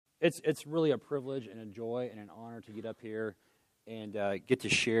It's really a privilege and a joy and an honor to get up here and get to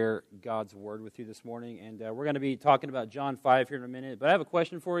share God's Word with you this morning. And we're going to be talking about John 5 here in a minute. But I have a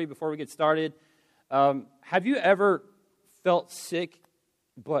question for you before we get started. Have you ever felt sick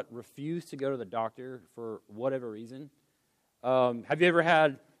but refused to go to the doctor for whatever reason? Have you ever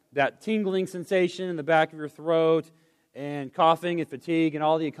had that tingling sensation in the back of your throat and coughing and fatigue and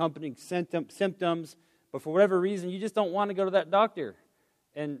all the accompanying symptoms, but for whatever reason you just don't want to go to that doctor?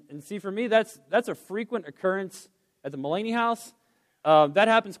 And see, for me, that's a frequent occurrence at the Mulaney house. That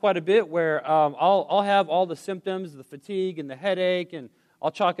happens quite a bit, where I'll have all the symptoms, the fatigue and the headache, and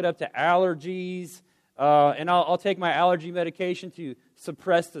I'll chalk it up to allergies, and I'll take my allergy medication to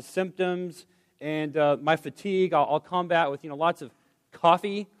suppress the symptoms, and my fatigue I'll combat with lots of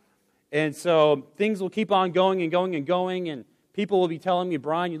coffee, and so things will keep on going and going and going, and people will be telling me,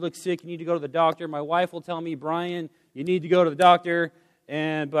 Brian, you look sick, you need to go to the doctor. My wife will tell me, Brian, you need to go to the doctor.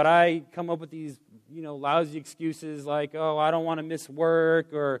 But I come up with these, lousy excuses like, oh, I don't want to miss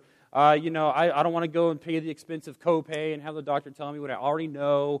work, or, I don't want to go and pay the expensive copay and have the doctor tell me what I already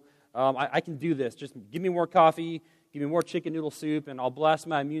know. I can do this. Just give me more coffee, give me more chicken noodle soup, and I'll blast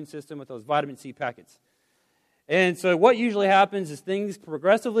my immune system with those vitamin C packets. And so what usually happens is things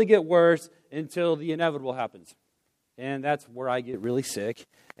progressively get worse until the inevitable happens. And that's where I get really sick,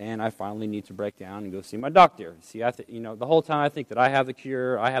 and I finally need to break down and go see my doctor. See, the whole time I think that I have the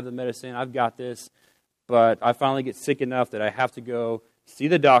cure, I have the medicine, I've got this, but I finally get sick enough that I have to go see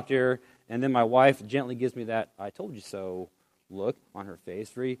the doctor, and then my wife gently gives me that "I told you so" look on her face,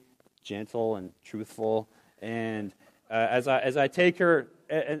 very gentle and truthful. And as I take her,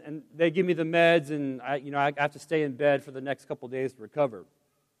 and they give me the meds, and I have to stay in bed for the next couple of days to recover.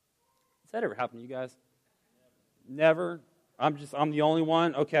 Has that ever happened to you guys? Never? I'm the only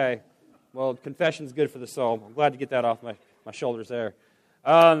one? Okay. Well, confession's good for the soul. I'm glad to get that off my shoulders there.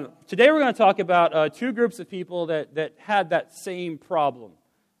 Today we're going to talk about two groups of people that had that same problem.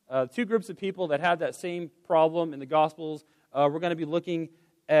 Two groups of people that had that same problem in the Gospels. We're going to be looking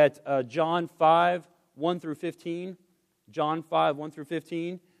at John 5, 1 through 15. John 5, 1 through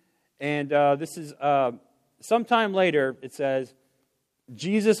 15. And this is sometime later, it says,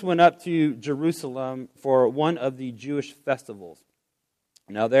 Jesus went up to Jerusalem for one of the Jewish festivals.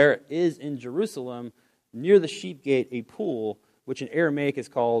 Now there is in Jerusalem, near the sheep gate, a pool, which in Aramaic is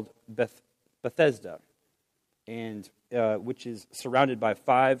called Bethesda, and which is surrounded by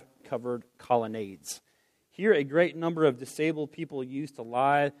 5 covered colonnades. Here a great number of disabled people used to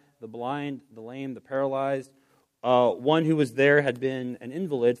lie, the blind, the lame, the paralyzed. One who was there had been an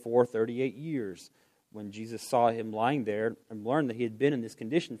invalid for 38 years. When Jesus saw him lying there and learned that he had been in this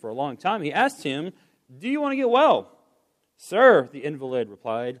condition for a long time, he asked him, "Do you want to get well?" "Sir," the invalid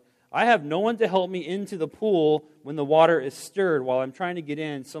replied, "I have no one to help me into the pool when the water is stirred. While I'm trying to get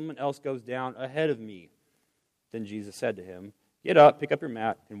in, someone else goes down ahead of me." Then Jesus said to him, "Get up, pick up your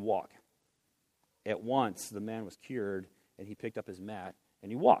mat, and walk." At once the man was cured, and he picked up his mat,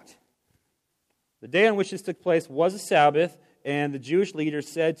 and he walked. The day on which this took place was a Sabbath, and the Jewish leaders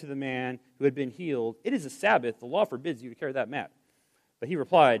said to the man who had been healed, "It is a Sabbath, the law forbids you to carry that mat." But he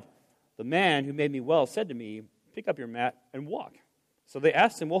replied, "The man who made me well said to me, 'Pick up your mat and walk.'" So they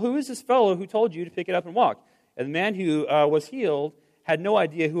asked him, "Well, who is this fellow who told you to pick it up and walk?" And the man who was healed had no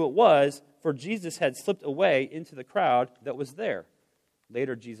idea who it was, for Jesus had slipped away into the crowd that was there.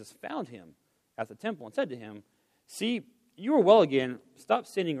 Later Jesus found him at the temple and said to him, "See, you are well again. Stop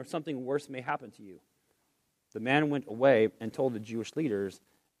sinning, or something worse may happen to you." The man went away and told the Jewish leaders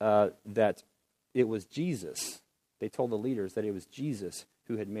that it was Jesus. They told the leaders that it was Jesus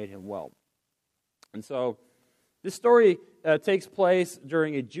who had made him well. And so this story takes place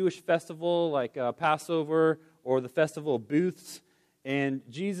during a Jewish festival like Passover or the Festival of Booths. And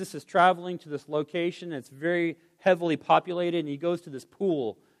Jesus is traveling to this location. It's very heavily populated, and he goes to this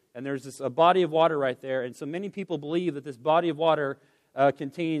pool. And there's this body of water right there. And so many people believe that this body of water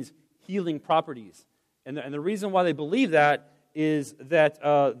contains healing properties. And the reason why they believe that is that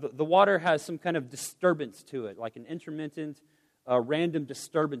the water has some kind of disturbance to it, like an intermittent, random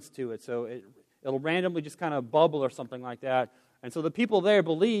disturbance to it. So it'll randomly just kind of bubble or something like that. And so the people there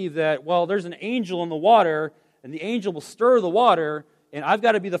believe that, well, there's an angel in the water, and the angel will stir the water, and I've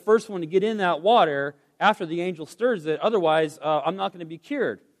got to be the first one to get in that water after the angel stirs it. Otherwise, I'm not going to be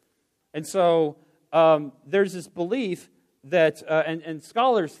cured. And so there's this belief that, and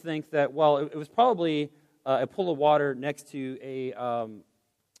scholars think that, well, it was probably a pool of water next to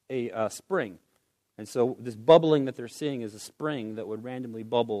a spring. And so this bubbling that they're seeing is a spring that would randomly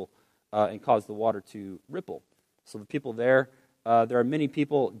bubble and cause the water to ripple. So the people there are many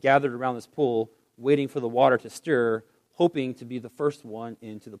people gathered around this pool waiting for the water to stir hoping to be the first one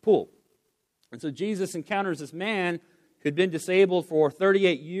into the pool. And so Jesus encounters this man who had been disabled for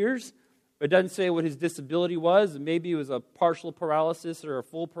 38 years. It doesn't say what his disability was. Maybe it was a partial paralysis or a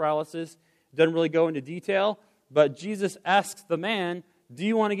full paralysis. It doesn't really go into detail. But Jesus asks the man, do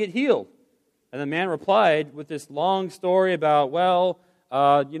you want to get healed? And the man replied with this long story about,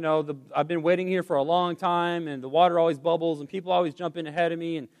 I've been waiting here for a long time, and the water always bubbles, and people always jump in ahead of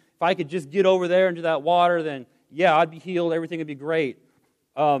me, and if I could just get over there into that water, then, yeah, I'd be healed, everything would be great.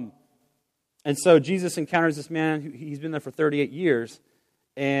 And so Jesus encounters this man. He's been there for 38 years,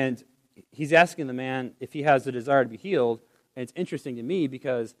 and he's asking the man if he has the desire to be healed. And it's interesting to me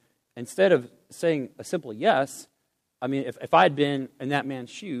because instead of saying a simple yes, I mean, if I had been in that man's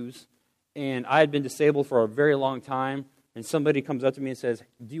shoes and I had been disabled for a very long time and somebody comes up to me and says,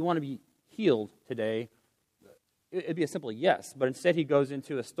 do you want to be healed today? It'd be a simple yes. But instead he goes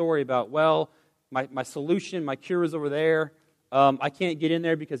into a story about, my solution, my cure is over there. I can't get in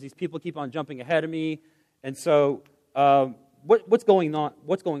there because these people keep on jumping ahead of me. And so what's going on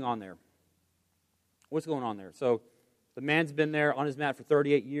there? What's going on there? So the man's been there on his mat for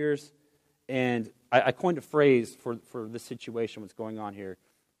 38 years, and I coined a phrase for this situation, what's going on here.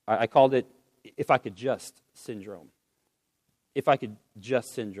 I called it, if I could just syndrome. If I could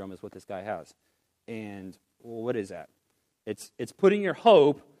just syndrome is what this guy has. And what is that? It's putting your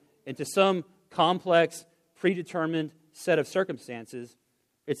hope into some complex, predetermined set of circumstances.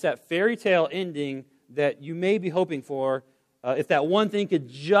 It's that fairy tale ending that you may be hoping for. If that one thing could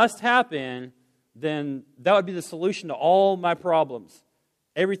just happen, then that would be the solution to all my problems.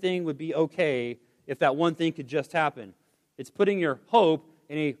 Everything would be okay if that one thing could just happen. It's putting your hope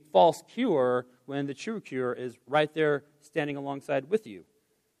in a false cure when the true cure is right there standing alongside with you.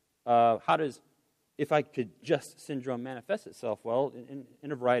 How does if I could just syndrome manifest itself? Well,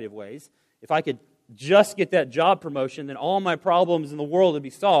 in a variety of ways. If I could just get that job promotion, then all my problems in the world would be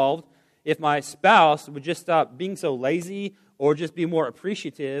solved. If my spouse would just stop being so lazy or just be more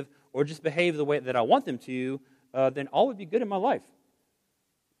appreciative or just behave the way that I want them to, then all would be good in my life.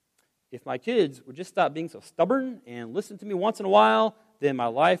 If my kids would just stop being so stubborn and listen to me once in a while, then my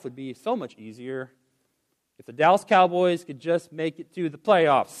life would be so much easier. If the Dallas Cowboys could just make it to the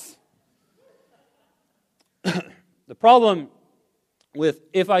playoffs. The problem with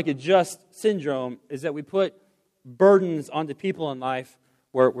if I could just syndrome is that we put burdens onto people in life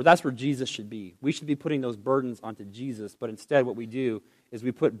where that's where Jesus should be. We should be putting those burdens onto Jesus, but instead what we do is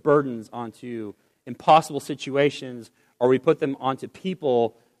we put burdens onto impossible situations, or we put them onto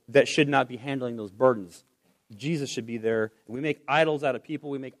people that should not be handling those burdens. Jesus should be there. We make idols out of people.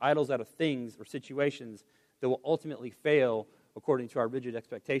 We make idols out of things or situations that will ultimately fail according to our rigid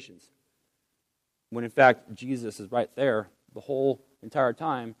expectations. When in fact, Jesus is right there the whole entire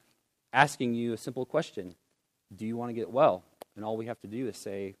time asking you a simple question. Do you want to get well? And all we have to do is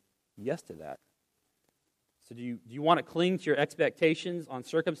say yes to that. So do you want to cling to your expectations on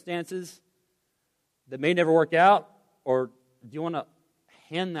circumstances that may never work out? Or do you want to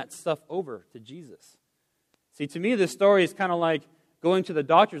hand that stuff over to Jesus? See, to me, this story is kind of like going to the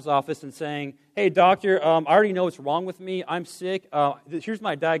doctor's office and saying, hey, doctor, I already know what's wrong with me. I'm sick. Here's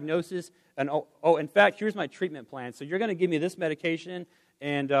my diagnosis. And in fact, here's my treatment plan. So you're going to give me this medication,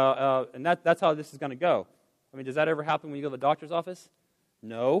 and that's how this is going to go. I mean, does that ever happen when you go to the doctor's office?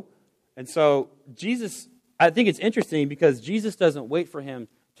 No. And so Jesus, I think it's interesting because Jesus doesn't wait for him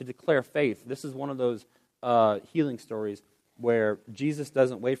to declare faith. This is one of those healing stories where Jesus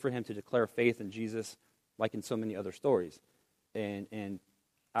doesn't wait for him to declare faith in Jesus like in so many other stories. And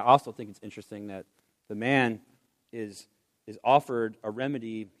I also think it's interesting that the man is offered a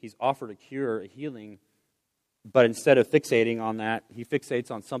remedy, he's offered a cure, a healing, but instead of fixating on that, he fixates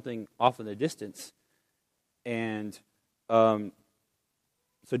on something off in the distance. And so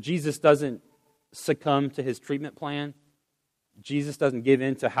Jesus doesn't succumb to his treatment plan. Jesus doesn't give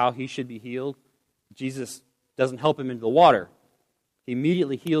in to how he should be healed. Jesus doesn't help him into the water. He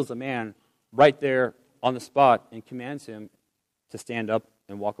immediately heals the man right there on the spot and commands him to stand up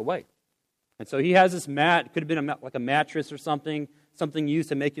and walk away. And so he has this mat. It could have been like a mattress or something used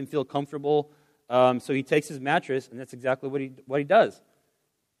to make him feel comfortable. So he takes his mattress, and that's exactly what he does.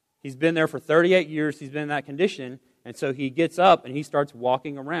 He's been there for 38 years. He's been in that condition. And so he gets up and he starts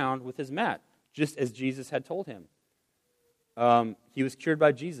walking around with his mat, just as Jesus had told him. He was cured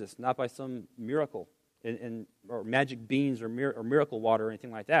by Jesus, not by some miracle or magic beans or miracle water or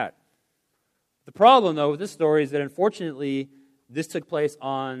anything like that. The problem, though, with this story is that unfortunately, this took place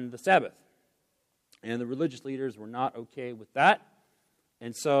on the Sabbath. And the religious leaders were not okay with that.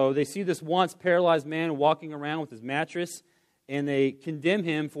 And so they see this once paralyzed man walking around with his mattress, and they condemn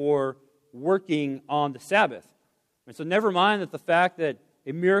him for working on the Sabbath. And so never mind that the fact that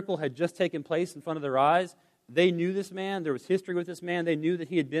a miracle had just taken place in front of their eyes. They knew this man. There was history with this man. They knew that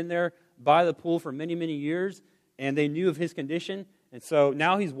he had been there by the pool for many, many years, and they knew of his condition. And so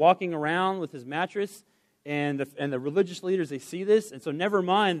now he's walking around with his mattress, and the religious leaders, they see this. And so never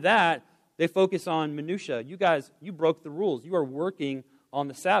mind that, they focus on minutia. You guys, you broke the rules. You are working on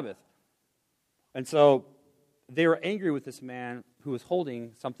the Sabbath. And so they were angry with this man who was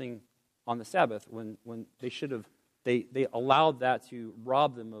holding something on the Sabbath when they should have, they allowed that to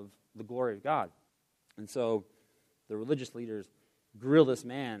rob them of the glory of God. And so the religious leaders grill this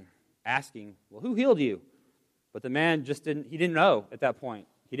man, asking, well, who healed you? But the man just didn't know at that point.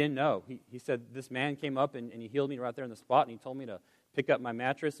 He didn't know. He said, this man came up and he healed me right there on the spot, and he told me to pick up my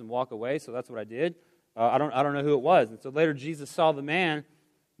mattress and walk away, so that's what I did. I don't know who it was. And so later Jesus saw the man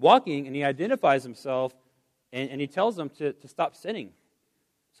walking, and he identifies himself, and he tells him to stop sinning.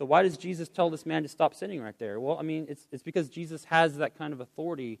 So why does Jesus tell this man to stop sinning right there? Well, I mean, it's because Jesus has that kind of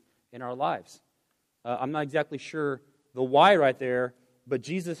authority in our lives. I'm not exactly sure the why right there, but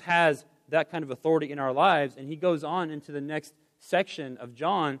Jesus has that kind of authority in our lives, and he goes on into the next section of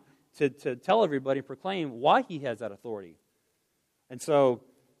John to tell everybody, proclaim why he has that authority. And so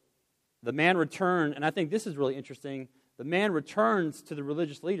the man returned, and I think this is really interesting. The man returns to the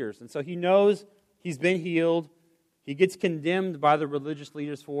religious leaders, and so he knows he's been healed. He gets condemned by the religious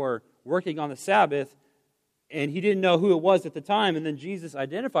leaders for working on the Sabbath, and he didn't know who it was at the time, and then Jesus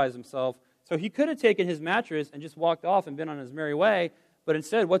identifies himself. So he could have taken his mattress and just walked off and been on his merry way, but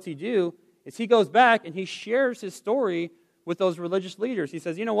instead what's he do is he goes back and he shares his story with those religious leaders. He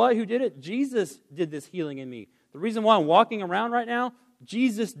says, you know what, who did it? Jesus did this healing in me. The reason why I'm walking around right now,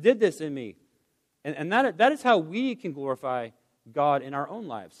 Jesus did this in me. And that is how we can glorify God in our own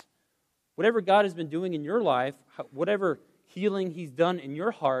lives. Whatever God has been doing in your life, whatever healing he's done in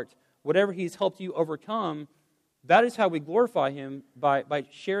your heart, whatever he's helped you overcome, that is how we glorify him, by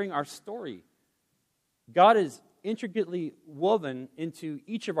sharing our story. God is intricately woven into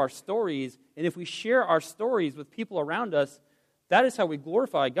each of our stories, and if we share our stories with people around us, that is how we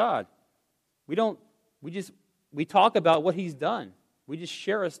glorify God. We talk about what he's done. We just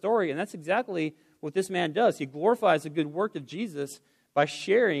share a story, and that's exactly what this man does. He glorifies the good work of Jesus by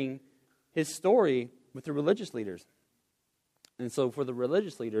sharing his story with the religious leaders. And so for the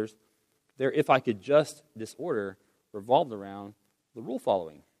religious leaders, their if I could just disorder revolved around the rule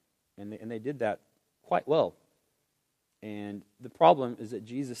following. And they did that quite well. And the problem is that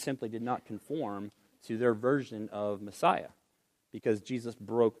Jesus simply did not conform to their version of Messiah, because Jesus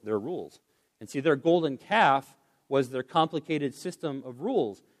broke their rules. And see, their golden calf was their complicated system of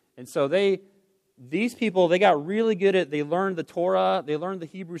rules. And so these people, they got really good at, they learned the Torah, they learned the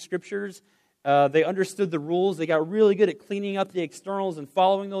Hebrew Scriptures, they understood the rules, they got really good at cleaning up the externals and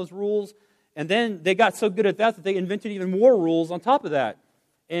following those rules. And then they got so good at that they invented even more rules on top of that.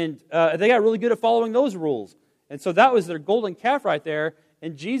 And they got really good at following those rules. And so that was their golden calf right there.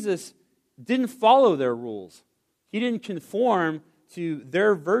 And Jesus didn't follow their rules. He didn't conform to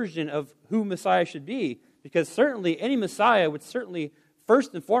their version of who Messiah should be. Because certainly any Messiah would certainly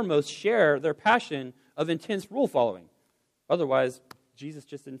first and foremost share their passion of intense rule following. Otherwise, Jesus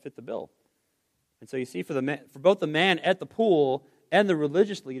just didn't fit the bill. And so you see, for both the man at the pool and the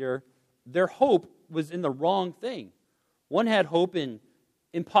religious leader, their hope was in the wrong thing. One had hope in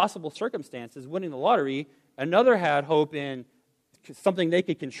impossible circumstances, winning the lottery. Another had hope in something they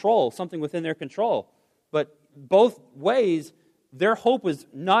could control, something within their control. But both ways, their hope was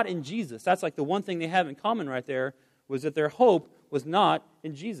not in Jesus. That's like the one thing they have in common right there, was that their hope was not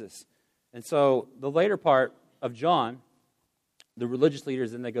in Jesus. And so the later part of John, the religious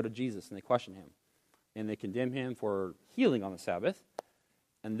leaders, then they go to Jesus and they question him. And they condemn him for healing on the Sabbath.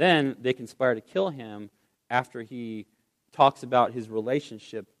 And then they conspire to kill him after he talks about his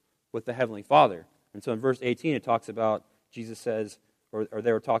relationship with the Heavenly Father. And so in verse 18 it talks about, Jesus says, or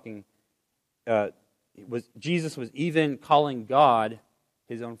they were talking, Jesus was even calling God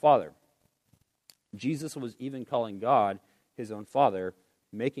his own Father. Jesus was even calling God his own Father,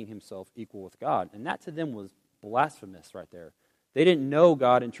 making himself equal with God. And that to them was blasphemous right there. They didn't know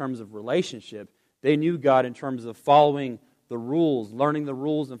God in terms of relationship. They knew God in terms of following the rules, learning the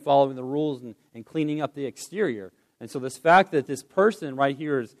rules and following the rules and cleaning up the exterior. And so this fact that this person right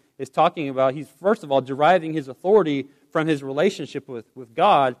here is talking about, he's first of all deriving his authority from his relationship with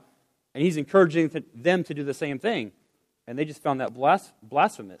God, and he's encouraging them to do the same thing. And they just found that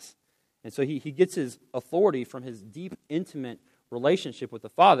blasphemous. And so he gets his authority from his deep, intimate relationship with the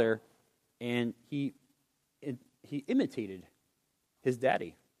Father, and he imitated his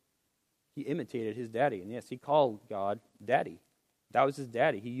daddy. He imitated his daddy. And yes, he called God daddy. That was his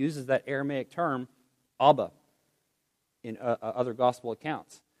daddy. He uses that Aramaic term, Abba. in other gospel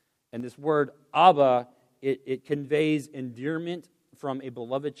accounts. And this word Abba, it conveys endearment from a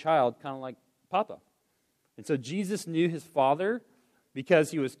beloved child, kind of like Papa. And so Jesus knew his Father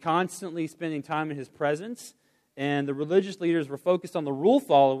because he was constantly spending time in his presence, and the religious leaders were focused on the rule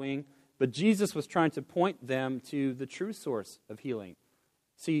following, but Jesus was trying to point them to the true source of healing.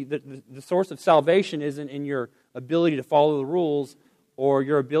 See, the source of salvation isn't in your ability to follow the rules or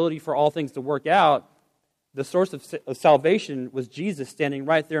your ability for all things to work out. The source of salvation was Jesus standing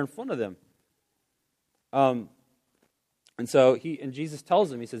right there in front of them. And so Jesus tells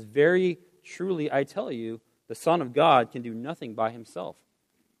them, he says, "Very truly I tell you, the Son of God can do nothing by himself.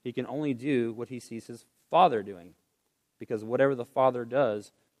 He can only do what he sees his Father doing. Because whatever the Father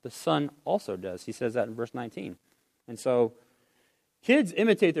does, the Son also does." He says that in verse 19. And so, kids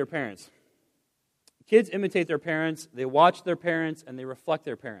imitate their parents. Kids imitate their parents, they watch their parents, and they reflect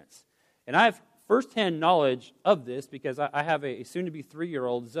their parents. And I have firsthand knowledge of this because I have a soon-to-be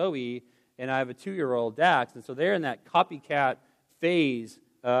 3-year-old, Zoe, and I have a 2-year-old, Dax. And so they're in that copycat phase.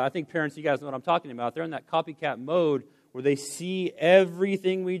 I think parents, you guys know what I'm talking about. They're in that copycat mode where they see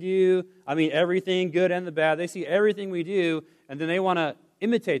everything we do. I mean, everything, good and the bad. They see everything we do, and then they want to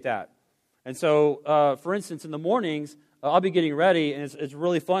imitate that. And so, for instance, in the mornings, I'll be getting ready, and it's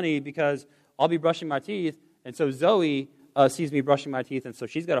really funny because I'll be brushing my teeth, and so Zoe sees me brushing my teeth, and so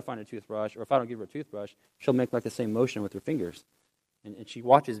she's got to find a toothbrush, or if I don't give her a toothbrush, she'll make like the same motion with her fingers. And she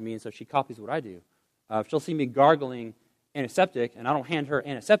watches me, and so she copies what I do. She'll see me gargling antiseptic, and I don't hand her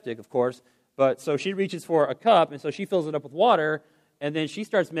antiseptic, of course, but so she reaches for a cup, and so she fills it up with water, and then she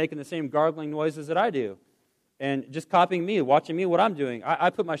starts making the same gargling noises that I do. And just copying me, watching me, what I'm doing. I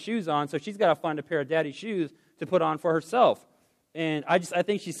put my shoes on, so she's got to find a pair of daddy's shoes to put on for herself. And I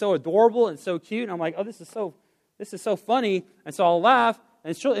think she's so adorable and so cute, and I'm like, oh, this is so funny. And so I'll laugh,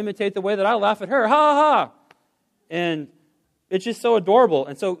 and she'll imitate the way that I laugh at her. Ha, ha, ha. And it's just so adorable.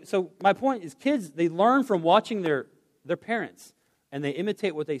 And so my point is, kids, they learn from watching their parents, and they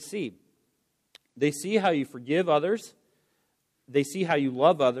imitate what they see. They see how you forgive others. They see how you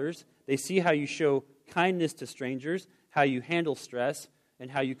love others. They see how you show kindness to strangers, how you handle stress, and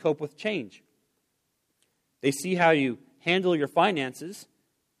how you cope with change. They see how you handle your finances,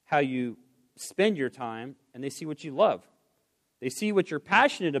 how you spend your time, and they see what you love. They see what you're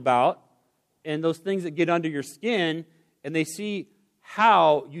passionate about and those things that get under your skin, and they see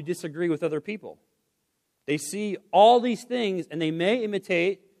how you disagree with other people. They see all these things, and they may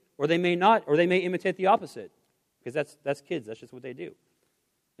imitate, or they may not, or they may imitate the opposite, because that's kids. That's just what they do.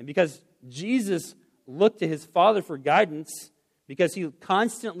 And because Jesus looked to his Father for guidance, because he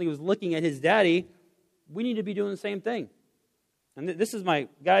constantly was looking at his daddy, we need to be doing the same thing. And this is my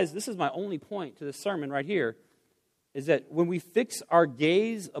only point to this sermon right here, is that when we fix our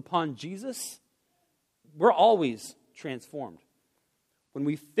gaze upon Jesus, we're always transformed. When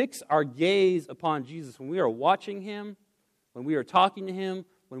we fix our gaze upon Jesus, when we are watching him, when we are talking to him,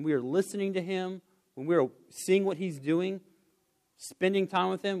 when we are listening to him, when we are seeing what he's doing, spending time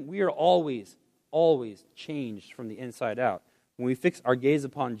with him, we are always changed from the inside out. When we fix our gaze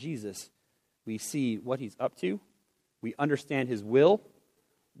upon Jesus, we see what he's up to. We understand his will.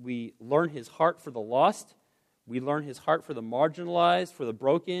 We learn his heart for the lost. We learn his heart for the marginalized, for the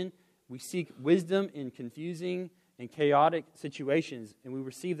broken. We seek wisdom in confusing and chaotic situations, and we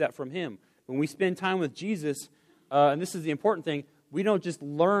receive that from him. When we spend time with Jesus, and this is the important thing, we don't just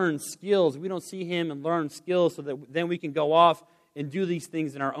learn skills. We don't see him and learn skills so that then we can go off and do these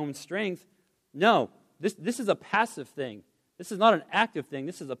things in our own strength. No, this is a passive thing. This is not an active thing.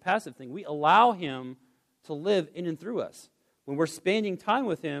 This is a passive thing. We allow him to live in and through us. When we're spending time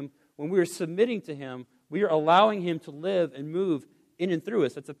with him, when we are submitting to him, we are allowing him to live and move in and through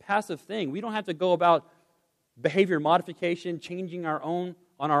us. It's a passive thing. We don't have to go about behavior modification, changing on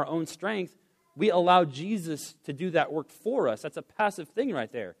our own strength. We allow Jesus to do that work for us. That's a passive thing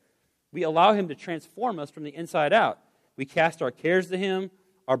right there. We allow him to transform us from the inside out. We cast our cares to him,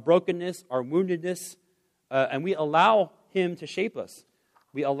 our brokenness, our woundedness, and we allow him to shape us.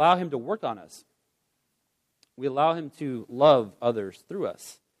 We allow him to work on us. We allow him to love others through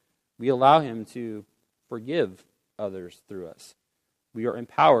us. We allow him to forgive others through us. We are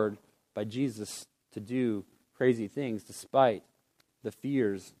empowered by Jesus to do crazy things despite the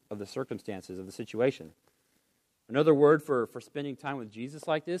fears of the circumstances of the situation. Another word for spending time with Jesus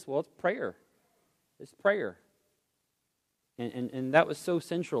like this, well, it's prayer. It's prayer. And that was so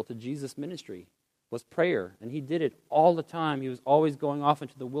central to Jesus' ministry, was prayer. And he did it all the time. He was always going off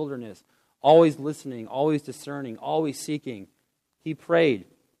into the wilderness, always listening, always discerning, always seeking. He prayed.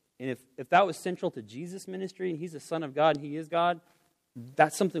 And if that was central to Jesus' ministry, and he's the Son of God, and he is God,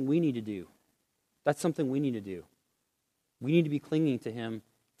 that's something we need to do. That's something we need to do. We need to be clinging to Him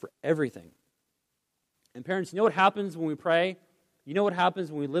for everything. And parents, you know what happens when we pray? You know what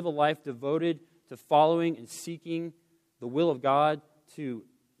happens when we live a life devoted to following and seeking the will of God, to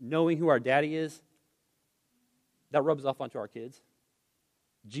knowing who our daddy is? That rubs off onto our kids.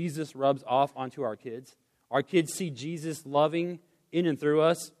 Jesus rubs off onto our kids. Our kids see Jesus loving in and through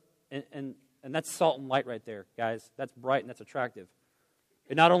us, and that's salt and light right there, guys. That's bright and that's attractive.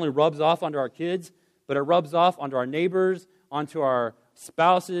 It not only rubs off onto our kids, but it rubs off onto our neighbors, onto our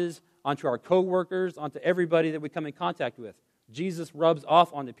spouses, onto our co-workers, onto everybody that we come in contact with. Jesus rubs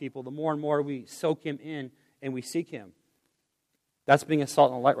off onto people the more and more we soak Him in and we seek Him. That's being a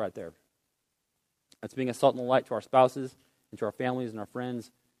salt and a light right there. That's being a salt and a light to our spouses and to our families and our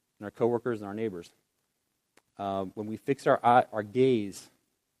friends and our co-workers and our neighbors. When we fix our gaze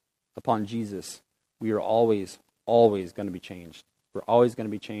upon Jesus, we are always going to be changed. We're always going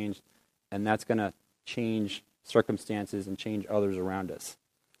to be changed, and that's going to change circumstances and change others around us.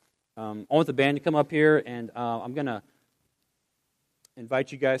 I want the band to come up here, and I'm going to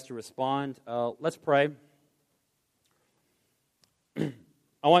invite you guys to respond. Let's pray.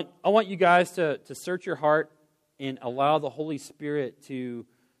 I want you guys to search your heart and allow the Holy Spirit to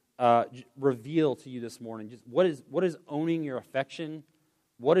reveal to you this morning just what is owning your affection,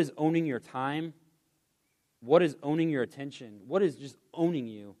 what is owning your time, what is owning your attention, what is just owning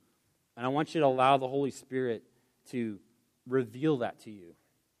you. And I want you to allow the Holy Spirit to reveal that to you.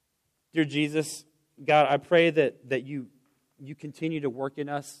 Dear Jesus, God, I pray that you continue to work in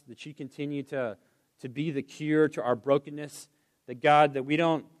us, that you continue to be the cure to our brokenness, that God, that we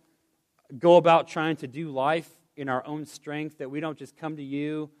don't go about trying to do life in our own strength, that we don't just come to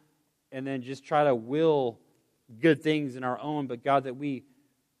you and then just try to will good things in our own, but God, that we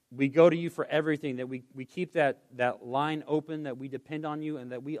go to you for everything, that we keep that line open, that we depend on you,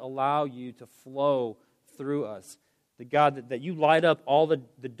 and that we allow you to flow through us. That God, that you light up all the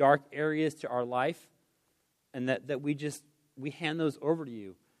dark areas to our life, and that we hand those over to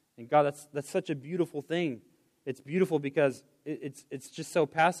you. And God, that's such a beautiful thing. It's beautiful because it's just so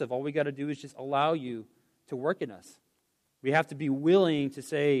passive. All we got to do is just allow you to work in us. We have to be willing to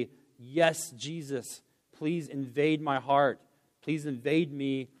say, yes, Jesus, please invade my heart. Please invade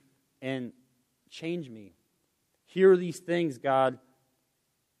me and change me. Here are these things, God,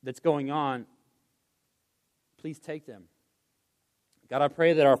 that's going on. Please take them. God, I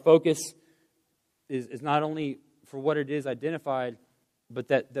pray that our focus is not only for what it is identified, but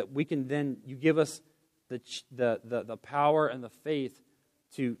that we can then, you give us the power and the faith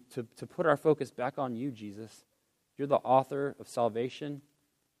to put our focus back on you, Jesus. You're the author of salvation.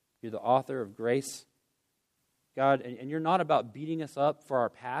 You're the author of grace. God, and you're not about beating us up for our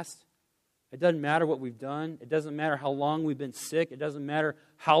past. It doesn't matter what we've done. It doesn't matter how long we've been sick. It doesn't matter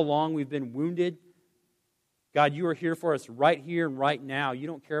how long we've been wounded. God, you are here for us right here and right now. You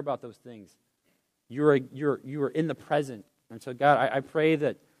don't care about those things. You are in the present. And so, God, I pray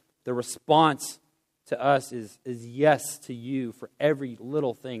that the response to us is yes to you for every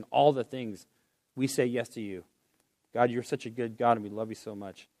little thing, all the things. We say yes to you. God, you're such a good God, and we love you so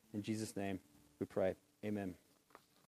much. In Jesus' name, we pray. Amen.